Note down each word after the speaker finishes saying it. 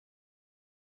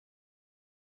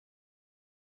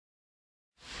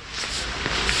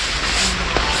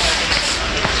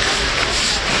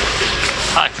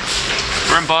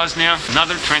in Bosnia,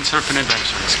 another train surfing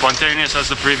adventure. Spontaneous as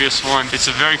the previous one. It's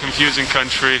a very confusing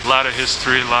country, a lot of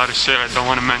history, a lot of shit I don't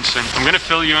want to mention. I'm gonna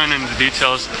fill you in the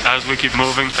details as we keep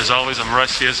moving. As always, I'm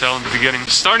rusty as hell in the beginning.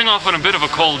 Starting off on a bit of a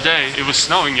cold day. It was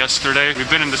snowing yesterday. We've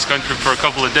been in this country for a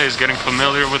couple of days, getting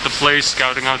familiar with the place,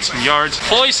 scouting out some yards.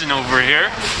 Poison over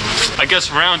here. I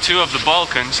guess round 2 of the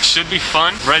Balkans should be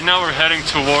fun. Right now we're heading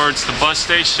towards the bus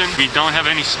station. We don't have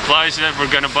any supplies yet.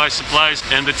 We're gonna buy supplies.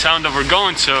 And the town that we're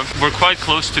going to, we're quite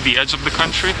close to the edge of the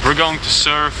country. We're going to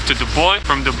surf to Dubai,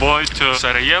 from Dubai to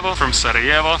Sarajevo, from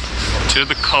Sarajevo to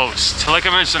the coast. Like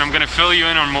I mentioned, I'm gonna fill you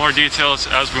in on more details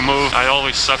as we move. I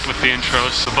always suck with the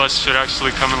intros. The bus should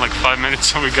actually come in like 5 minutes,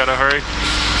 so we gotta hurry.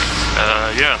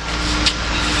 Yeah.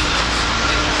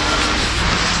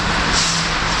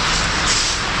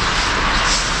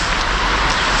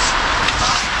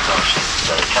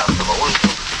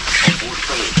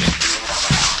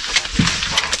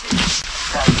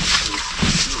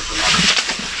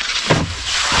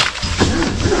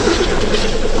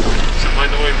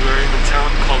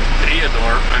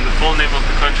 And the full name of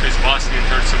the country is Bosnia and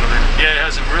Herzegovina. Yeah, it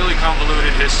has a really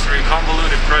convoluted history,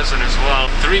 convoluted present as well.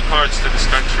 3 parts to this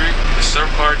country: the Serb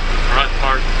part, the Hrvat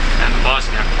part, and the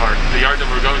Bosniak part. The yard that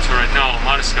we're going to right now,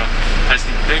 Mariska, has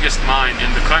the biggest mine in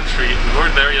the country. We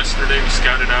were there yesterday, we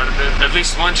scouted out a bit. At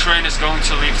least one train is going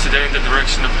to leave today in the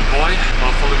direction of Dubai.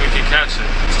 Hopefully we can catch it.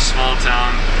 It's a small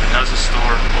town, it has a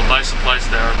store. We'll buy supplies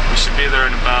there. We should be there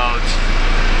in about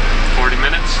 40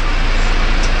 minutes.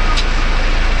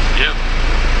 Yep.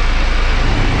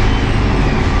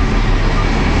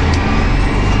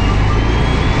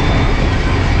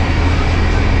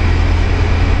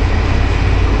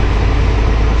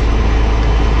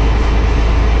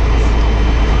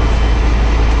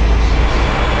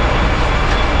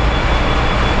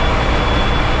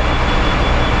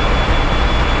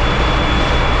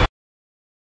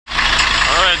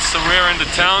 So we're in the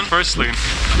town. Firstly,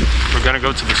 we're gonna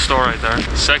go to the store right there.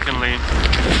 Secondly,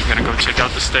 we're gonna go check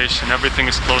out the station. Everything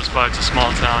is close by, it's a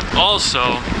small town.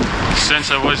 Also,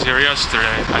 since I was here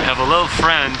yesterday, I have a little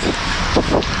friend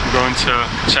I'm going to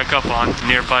check up on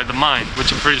nearby the mine,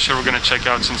 which I'm pretty sure we're gonna check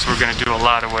out since we're gonna do a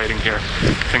lot of waiting here.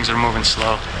 Things are moving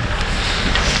slow.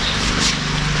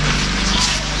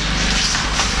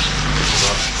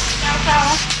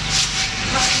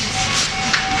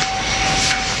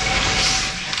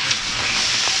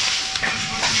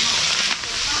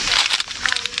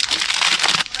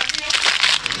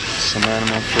 Some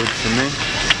animal food for me,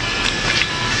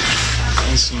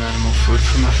 and some animal food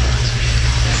for my friends.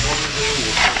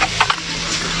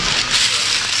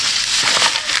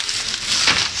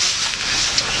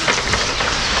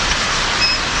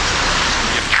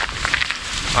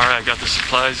 Alright, I got the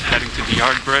supplies, heading to the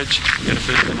yard bridge, get a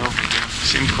bit of an overview.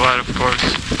 Seemed quiet, of course.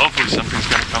 Hopefully something's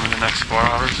gonna come in the next 4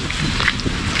 hours.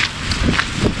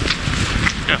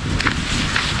 Yeah.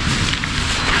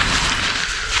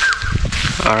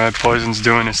 Alright, Poison's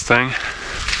doing his thing.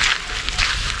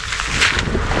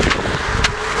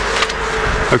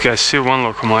 Okay, I see one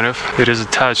locomotive. It is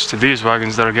attached to these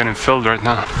wagons that are getting filled right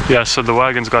now. Yeah, so the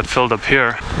wagons got filled up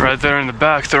here. Right there in the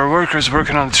back, there are workers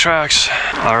working on the tracks.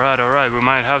 Alright, we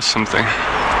might have something.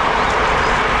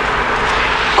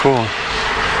 Cool.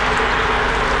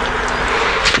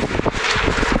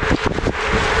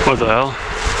 What the hell?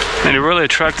 And it really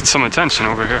attracted some attention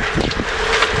over here.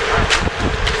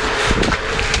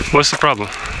 What's the problem?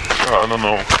 I don't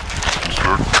know. I'm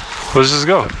scared. Let's just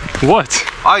go. What?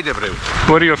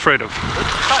 What are you afraid of?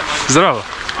 Zdravo.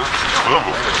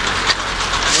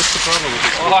 What's the problem with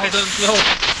this? Oh, I don't know.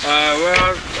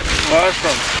 Where are you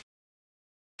from?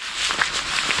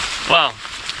 Wow,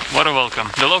 what a welcome.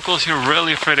 The locals here were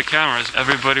really afraid of cameras.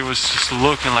 Everybody was just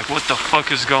looking like, what the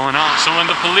fuck is going on? So when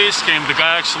the police came, the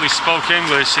guy actually spoke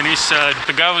English and he said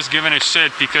the guy was giving a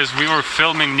shit because we were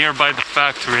filming nearby the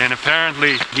factory and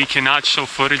apparently we cannot show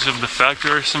footage of the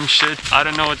factory or some shit. I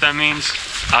don't know what that means.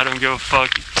 I don't give a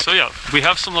fuck. So yeah, we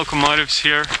have some locomotives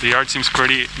here. The yard seems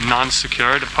pretty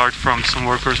non-secured apart from some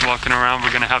workers walking around.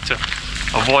 We're gonna have to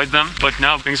avoid them. But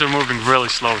now things are moving really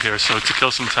slow here. So to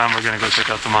kill some time, we're gonna go check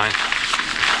out the mine.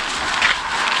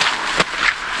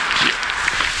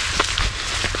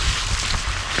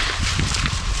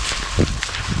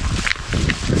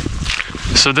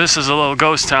 So this is a little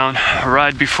ghost town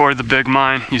right before the big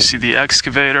mine. You see the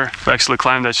excavator. We actually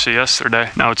climbed that shit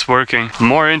yesterday. Now it's working. I'm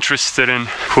more interested in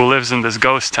who lives in this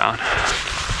ghost town.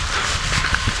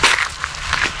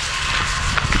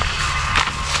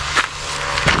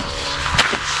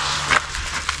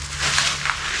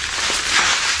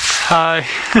 Hi.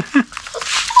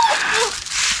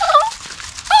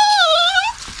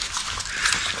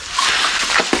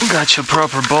 Got your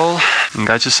proper bowl. and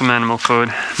got you some animal food,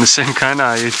 the same kind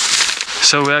I eat.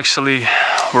 So we actually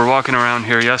were walking around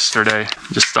here yesterday,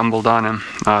 just stumbled on him.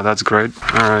 Oh, that's great.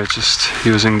 Alright, just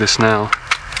using this now.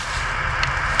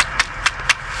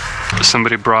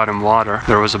 Somebody brought him water.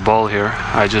 There was a bowl here.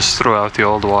 I just threw out the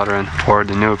old water and poured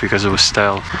the new because it was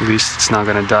stale. At least it's not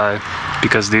gonna die,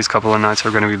 because these couple of nights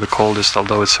are gonna be the coldest,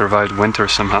 although it survived winter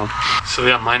somehow. So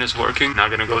yeah, mine is working.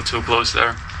 Not gonna go too close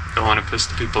there. Don't want to piss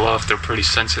the people off. They're pretty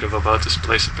sensitive about this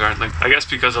place apparently. I guess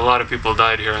because a lot of people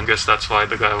died here, and I guess that's why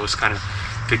the guy was kind of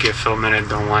picky at filming it.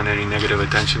 Don't want any negative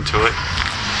attention to it.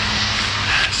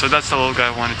 So that's the little guy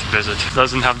I wanted to visit.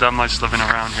 Doesn't have that much living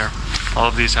around here. All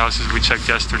of these houses we checked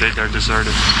yesterday, they're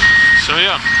deserted. So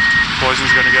yeah,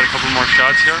 Poison's gonna get a couple more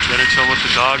shots here, get a chill with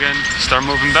the dog, and start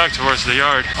moving back towards the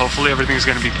yard. Hopefully everything's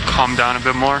gonna be calmed down a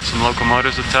bit more. Some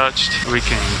locomotives attached. We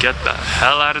can get the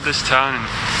hell out of this town and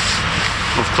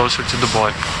move closer to the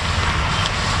boy.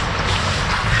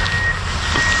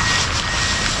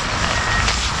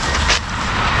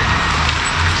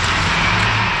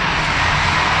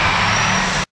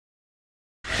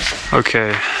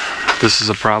 Okay, this is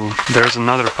a problem. There's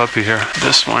another puppy here.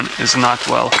 This one is not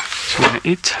well. So we're gonna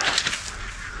eat.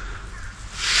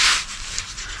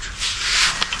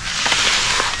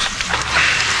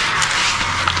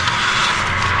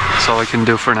 That's all I can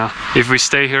do for now. If we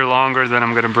stay here longer, then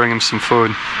I'm gonna bring him some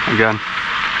food again.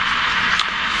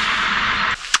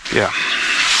 Yeah.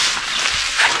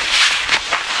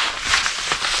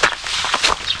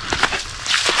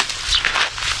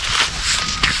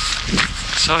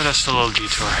 So that's the little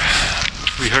detour.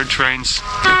 We heard trains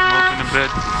moving a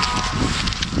bit.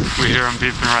 We hear them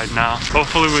beeping right now.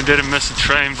 Hopefully we didn't miss a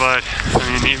train, but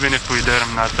I mean, even if we did,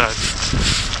 I'm not that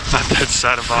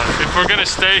sad about it. If we're gonna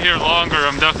stay here longer,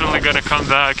 I'm definitely gonna come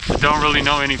back. I don't really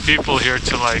know any people here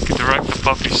to like direct the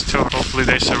puppies to. Hopefully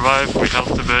they survive. We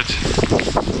helped a bit.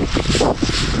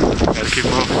 Gotta keep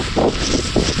moving.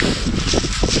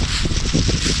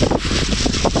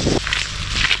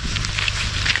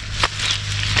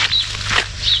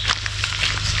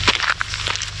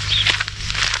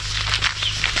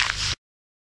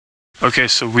 Okay,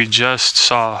 so we just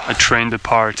saw a train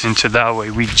depart into that way.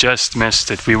 We just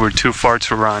missed it. We were too far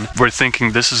to run. We're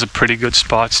thinking this is a pretty good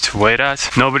spot to wait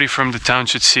at. Nobody from the town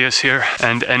should see us here,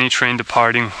 and any train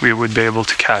departing we would be able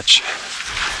to catch.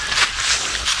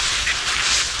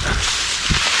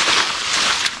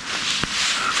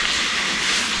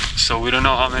 So we don't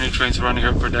know how many trains run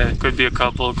here per day. Could be a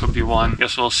couple, could be one.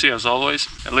 Guess we'll see as always.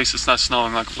 At least it's not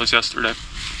snowing like it was yesterday.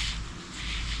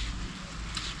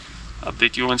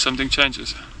 Update you when something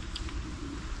changes.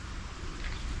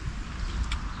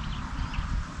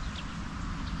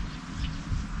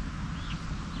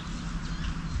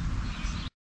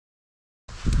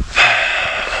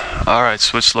 Alright,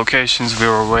 switch locations. We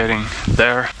were waiting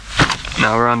there.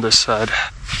 Now we're on this side.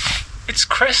 It's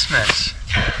Christmas!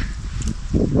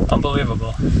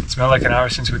 Unbelievable. It's been like an hour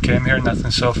since we came here, nothing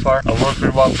so far. A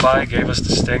worker walked by, gave us the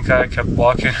stink eye, kept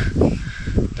walking.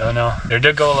 Don't know. There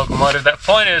did go a locomotive. That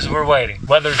point is, we're waiting.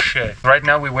 Weather's shit. Right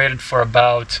now we waited for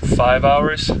about 5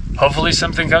 hours. Hopefully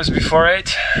something comes before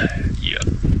 8. Yep.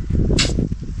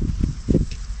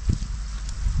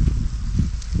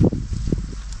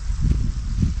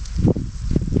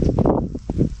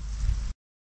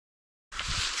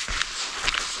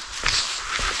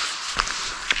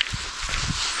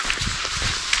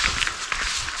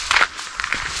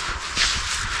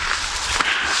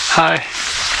 Hi.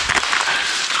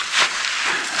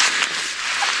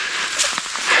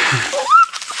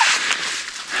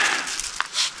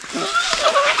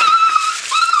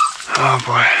 Oh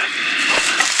boy.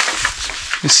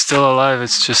 He's still alive,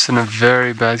 it's just in a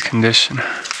very bad condition.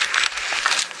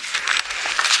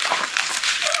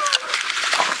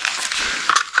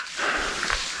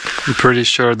 I'm pretty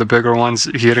sure the bigger one's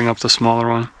eating up the smaller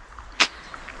one.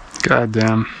 God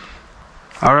damn.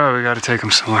 Alright, we gotta take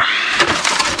him somewhere.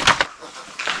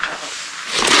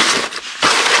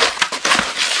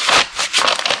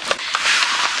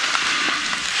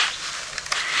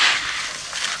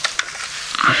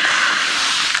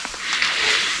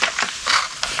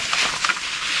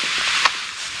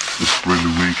 It's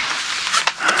really weak.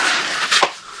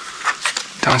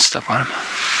 Don't step on him.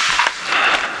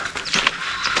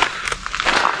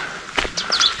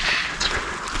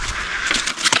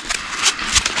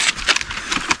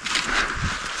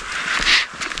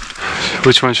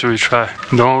 Which one should we try?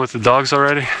 The one with the dogs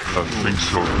already? I think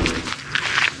so.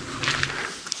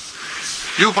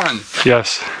 You one?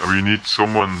 Yes. We need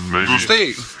someone maybe. To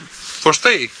stay. For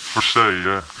stay. For say,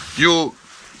 yeah. You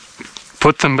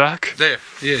Put them back? there.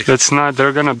 Yeah. That's not,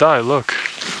 they're gonna die, look.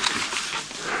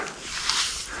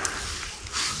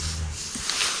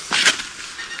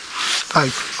 Dai,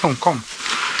 come.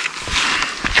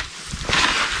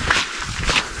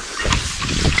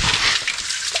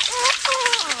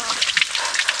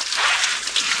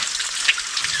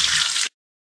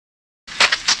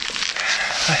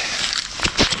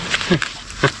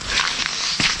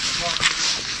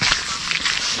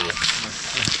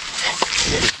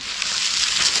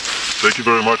 Thank you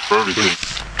very much for everything.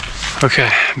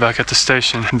 Okay, back at the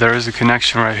station. There is a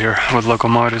connection right here with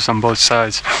locomotives on both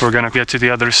sides. We're gonna get to the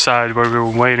other side where we were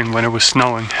waiting when it was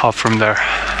snowing. Off from there.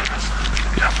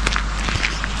 Yeah.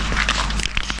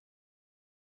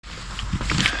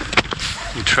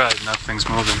 We tried, nothing's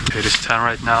moving. It is 10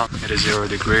 right now. It is 0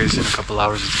 degrees. In a couple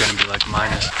hours it's gonna be like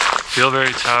minus. Feel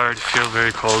very tired, feel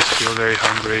very cold, feel very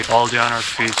hungry. All day on our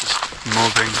feet, just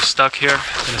moving. Stuck here,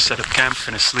 gonna set up camp,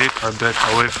 gonna sleep a bit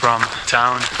away from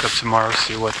town. Wake up tomorrow,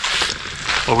 see what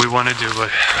we want to do, but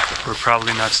we're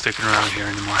probably not sticking around here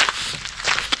anymore.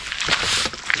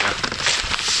 Yeah.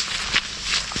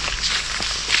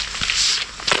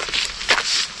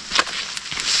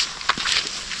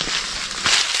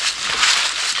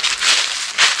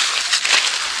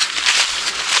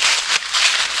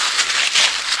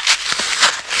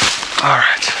 All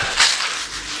right.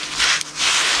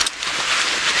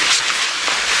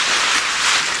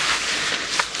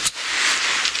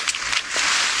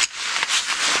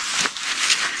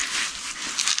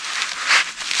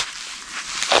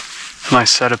 My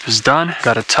setup is done.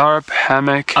 Got a tarp,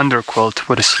 hammock, underquilt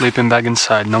with a sleeping bag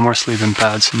inside. No more sleeping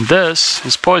pads. And this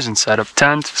is Poison setup.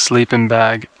 Tent, sleeping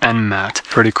bag, and mat.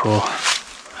 Pretty cool.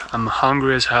 I'm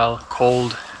hungry as hell,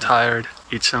 cold, tired.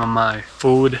 Eat some of my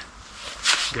food.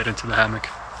 Get into the hammock.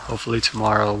 Hopefully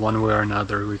tomorrow, one way or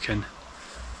another, we can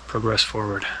progress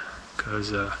forward.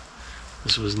 Because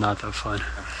this was not that fun.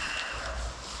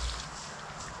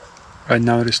 Right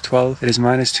now it is 12. It is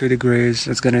minus 2 degrees.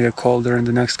 It's gonna get colder in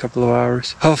the next couple of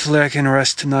hours. Hopefully I can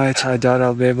rest tonight. I doubt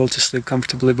I'll be able to sleep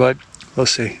comfortably, but we'll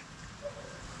see.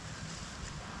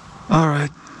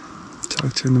 Alright.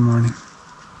 Talk to you in the morning.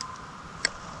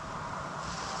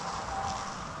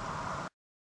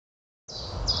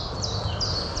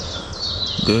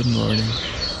 Good morning.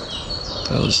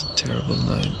 That was a terrible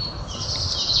night.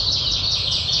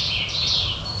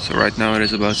 So right now it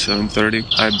is about 7:30.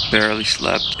 I barely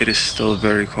slept. It is still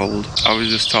very cold. I was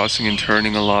just tossing and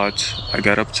turning a lot. I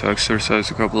got up to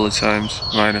exercise a couple of times.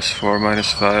 -4,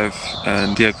 -5.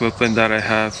 And the equipment that I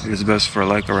have is best for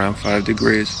like around 5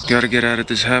 degrees. Gotta get out of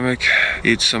this hammock,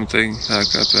 eat something,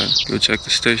 pack up and go check the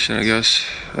station, I guess.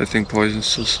 I think Poison's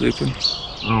still sleeping.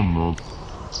 Oh no.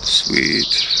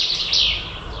 Sweet.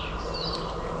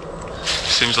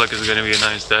 Seems like it's gonna be a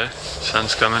nice day.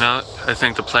 Sun's coming out. I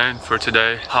think the plan for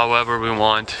today, however we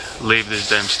want, leave this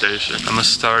damn station. I'm gonna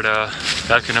start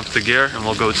packing up the gear and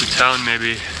we'll go to town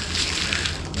maybe.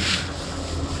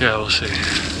 Yeah, we'll see.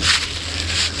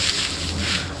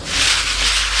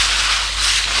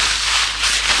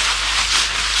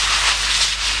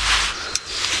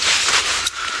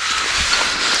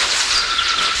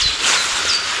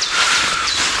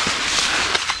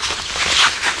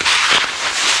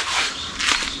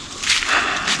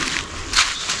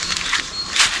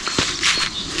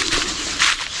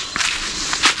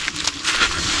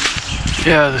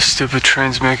 Yeah, the stupid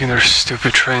train's making their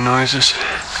stupid train noises.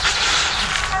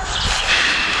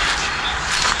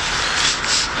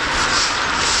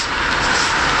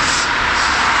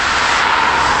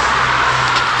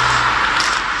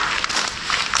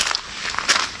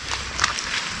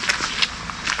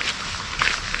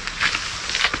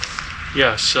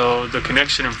 Yeah, so the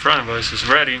connection in front of us is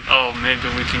ready. Oh, maybe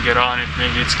we can get on it,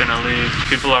 maybe it's gonna leave.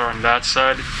 People are on that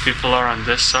side, people are on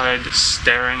this side,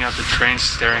 staring at the train,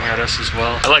 staring at us as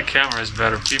well. I like cameras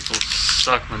better. People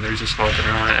suck when they're just walking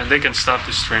around, and they can stop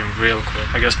this train real quick.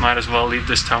 I guess might as well leave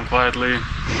this town quietly,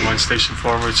 one station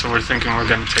forward, so we're thinking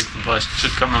we're gonna take the bus. It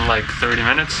should come in like 30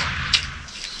 minutes.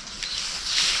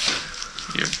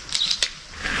 Yeah.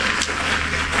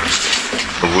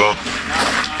 Well.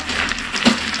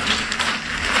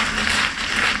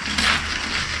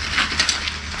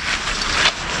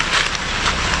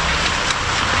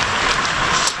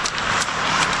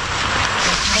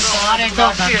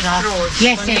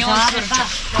 Jeste žare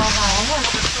baš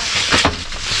ovo.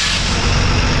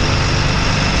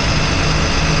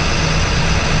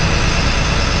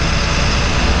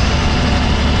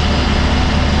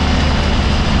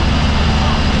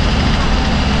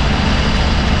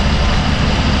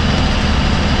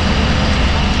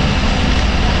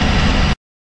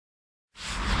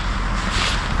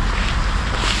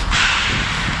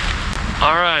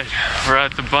 Alright, we're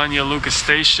at the Banja Luka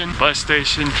station. Bus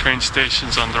station, train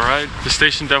station's on the right. The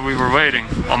station that we were waiting,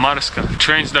 Omarska.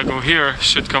 Trains that go here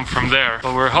should come from there.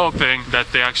 But we're hoping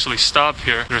that they actually stop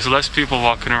here. There's less people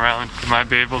walking around. We might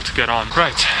be able to get on.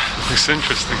 Right, looks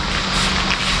interesting.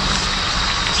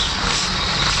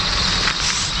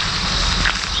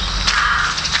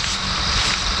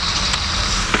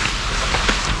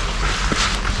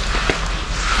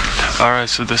 Alright,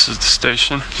 so this is the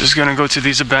station. Just gonna go to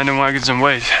these abandoned wagons and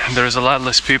wait. There's a lot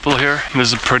less people here. This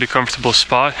is a pretty comfortable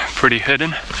spot, pretty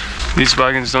hidden. These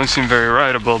wagons don't seem very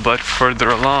rideable, but further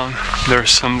along, there are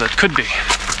some that could be.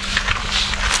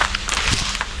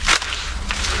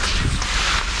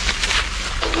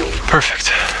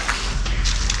 Perfect.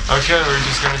 Okay, we're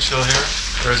just gonna chill here.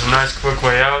 There's a nice quick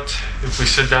way out. If we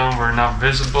sit down, we're not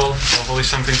visible. Hopefully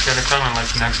something's gonna come in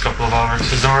like the next couple of hours.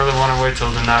 Just don't really want to wait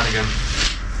till the night again.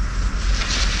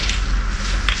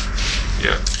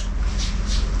 Yeah.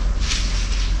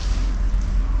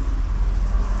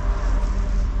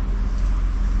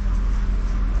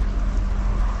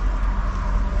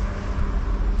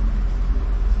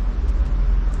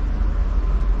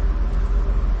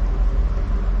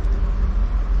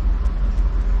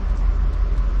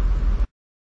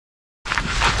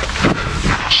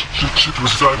 Shit,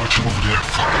 was that watching over there?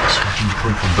 Fuck, I was fucking the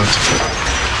point from that.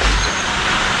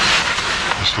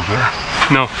 You still there?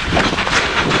 No.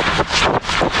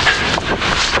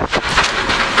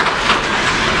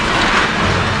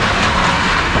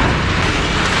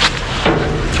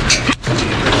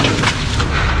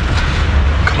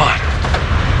 Come on.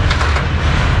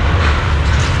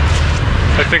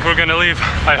 I think we're gonna leave.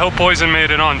 I hope Poison made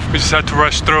it on. We just had to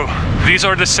rush through. These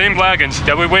are the same wagons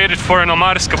that we waited for in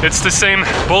Omarska. It's the same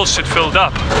bullshit filled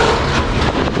up.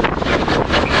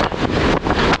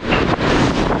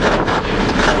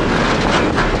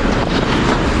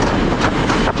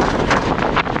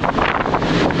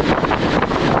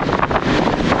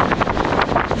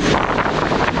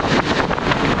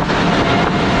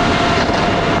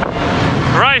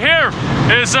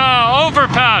 Is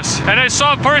overpass, and I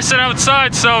saw a person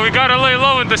outside, so we gotta lay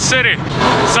low in the city.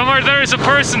 Somewhere there is a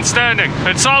person standing.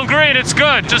 It's all green, it's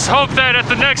good. Just hope that at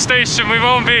the next station we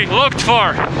won't be looked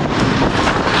for.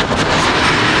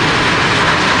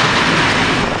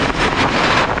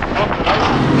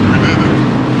 We did it.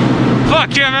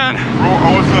 Fuck yeah, man. Bro,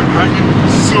 I was like hanging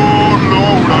so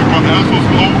low, like my ass was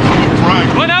low to the track.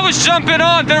 When I was jumping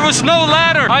on, there was no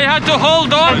ladder. I had to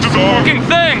hold on to the fucking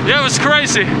thing. Yeah, it was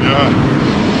crazy. Yeah.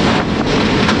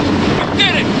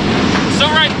 Did it! So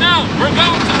right now, we're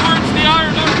going towards the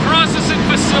iron ore processing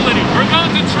facility. We're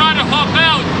going to try to hop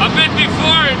out a bit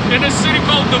before it in a city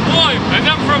called the Boy, and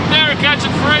then from there catch a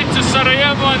freight to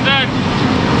Sarajevo and then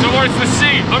towards the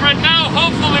sea. But right now,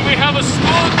 hopefully we have a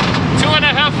smooth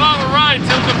 2.5-hour ride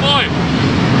till the Boy.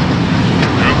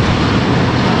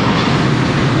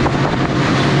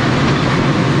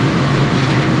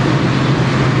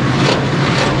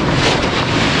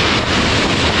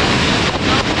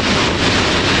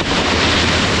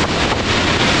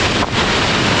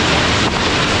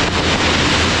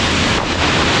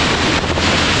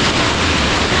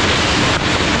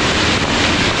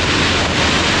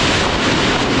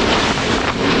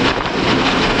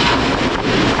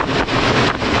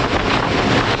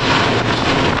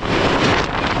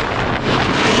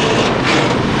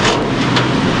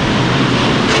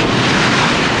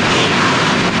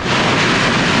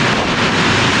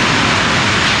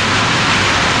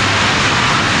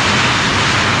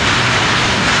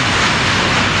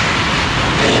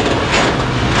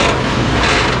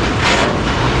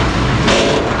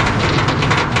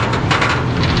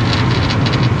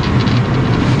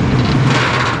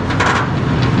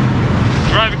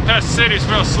 City's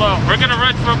real slow. We're gonna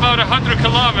ride for about 100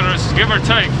 kilometers, give or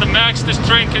take. The max this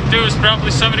train can do is probably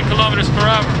 70 kilometers per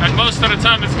hour. And most of the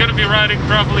time it's gonna be riding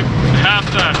probably half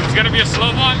that. It's gonna be a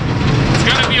slow one. It's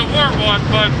gonna be a warm one,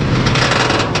 but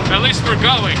at least we're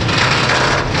going.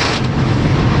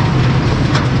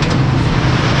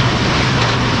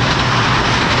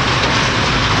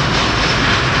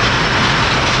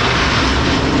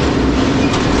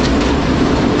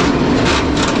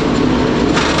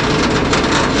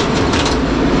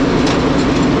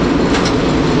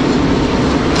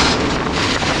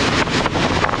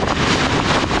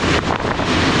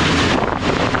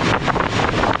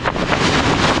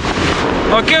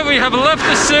 Okay, we have left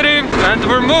the city and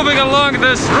we're moving along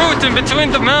this route in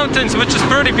between the mountains, which is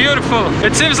pretty beautiful.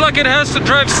 It seems like it has to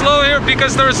drive slow here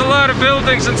because there's a lot of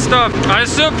buildings and stuff. I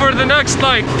assume for the next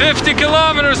like 50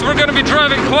 kilometers we're gonna be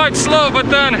driving quite slow,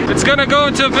 but then it's gonna go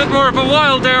into a bit more of a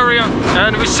wild area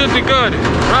and we should be good.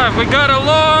 Right, we got a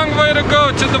long way to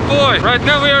go to the buoy. Right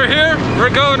now we are here,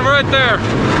 we're going right there.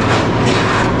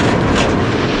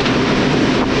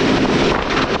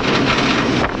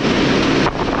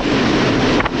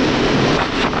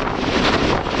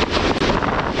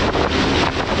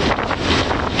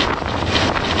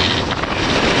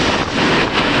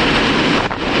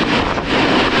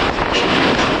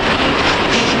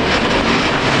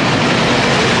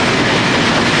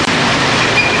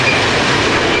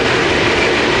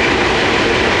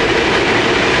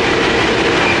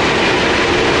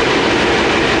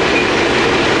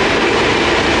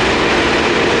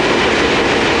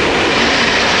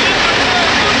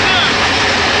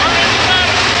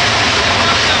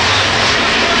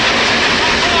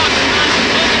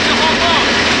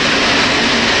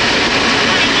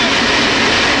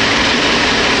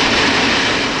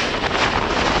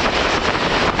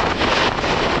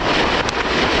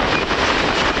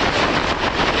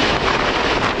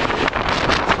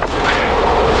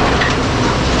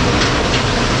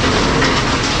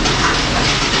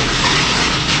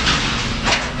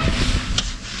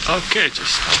 Okay,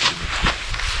 just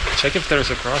check if there's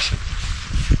a crossing.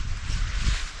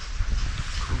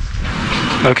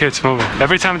 Okay, it's moving.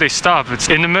 Every time they stop, it's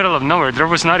in the middle of nowhere. There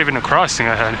was not even a crossing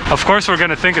ahead. Of course we're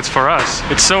gonna think it's for us.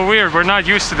 It's so weird, we're not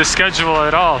used to the schedule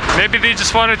at all. Maybe they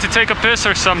just wanted to take a piss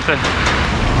or something.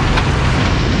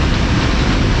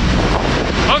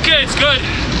 Okay, it's good.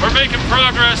 We're making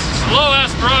progress,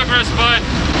 slow-ass progress, but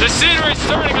the scenery is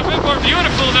turning a bit more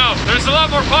beautiful now. There's a lot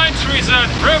more pine trees and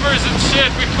rivers and shit.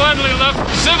 We finally left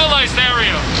the civilized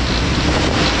area.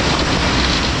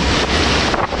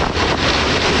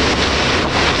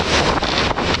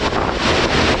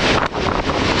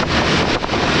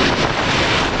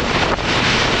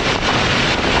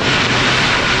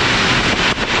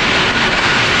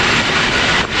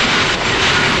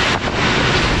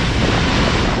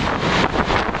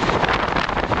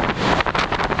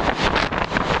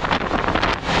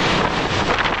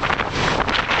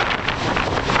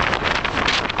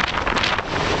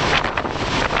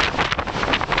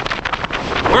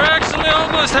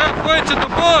 Halfway to the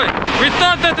buoy. We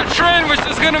thought that the train was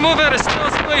just gonna move at a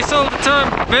snail's pace all the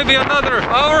time. Maybe another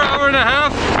hour, hour and a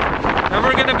half, and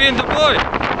we're gonna be in the buoy.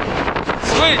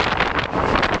 Sweet.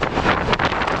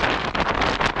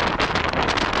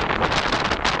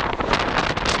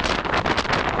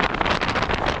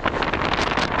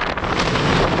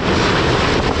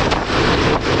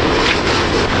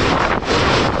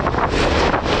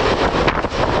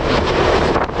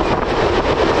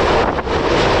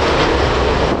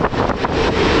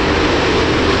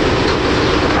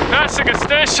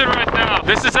 Right now.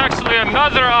 This is actually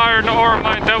another iron ore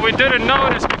mine that we didn't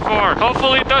notice before.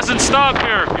 Hopefully it doesn't stop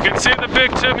here. You can see the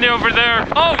big chimney over there.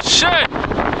 Oh shit!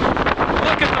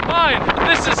 Look at the mine.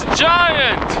 This is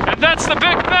giant! And that's the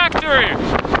big factory!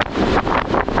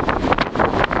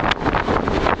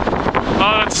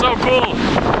 Oh, that's so cool.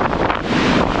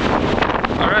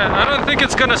 Alright, I don't think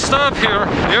it's gonna stop here.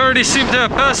 We already seem to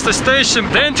have passed the station.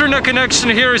 The internet connection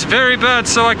here is very bad,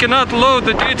 so I cannot load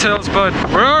the details, but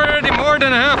we're already more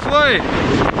than halfway.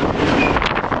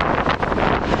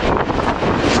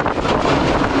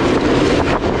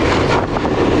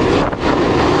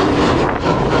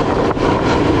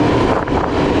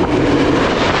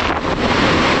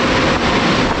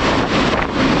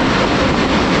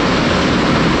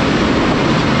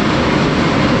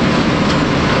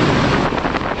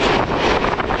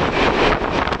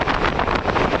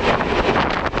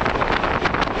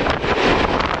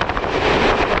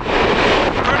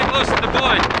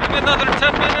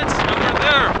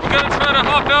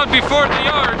 Before the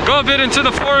yard, go a bit into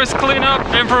the forest, clean up,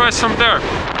 improvise from there.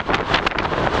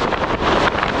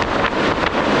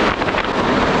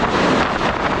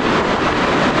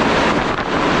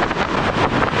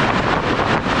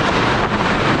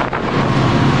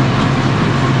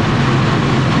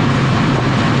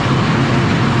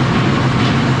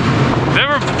 They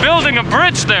were building a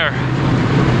bridge there.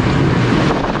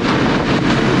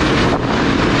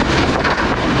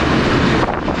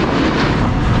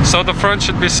 So the front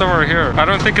should be somewhere here. I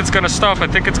don't think it's gonna stop. I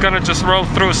think it's gonna just roll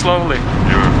through slowly.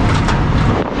 Yeah.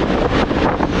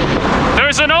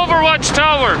 There's an overwatch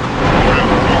tower.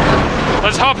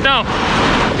 Let's hop down.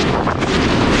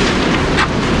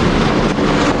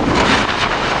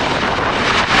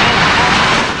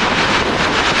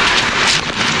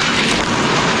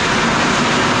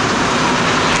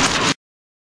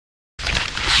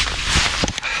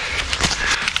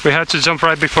 We had to jump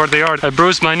right before the yard. I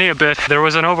bruised my knee a bit. There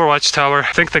was an Overwatch tower.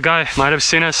 I think the guy might have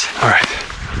seen us. All right.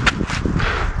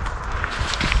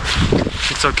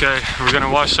 It's okay. We're gonna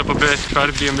wash up a bit, try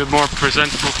to be a bit more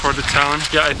presentable for the town.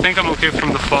 Yeah, I think I'm okay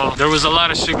from the fall. There was a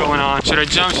lot of shit going on. Should I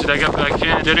jump? Should I get back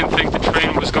in? Didn't think the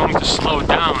train was going to slow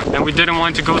down, and we didn't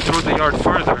want to go through the yard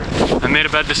further. I made a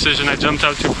bad decision. I jumped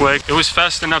out too quick. It was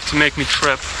fast enough to make me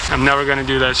trip. I'm never gonna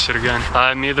do that shit again.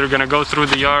 I'm either gonna go through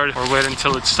the yard or wait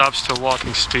until it stops to a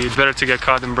walking speed. Better to get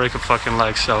caught than break a fucking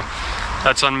leg, so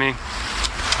that's on me.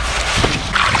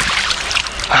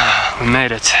 We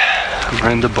made it. We're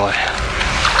in Dubai.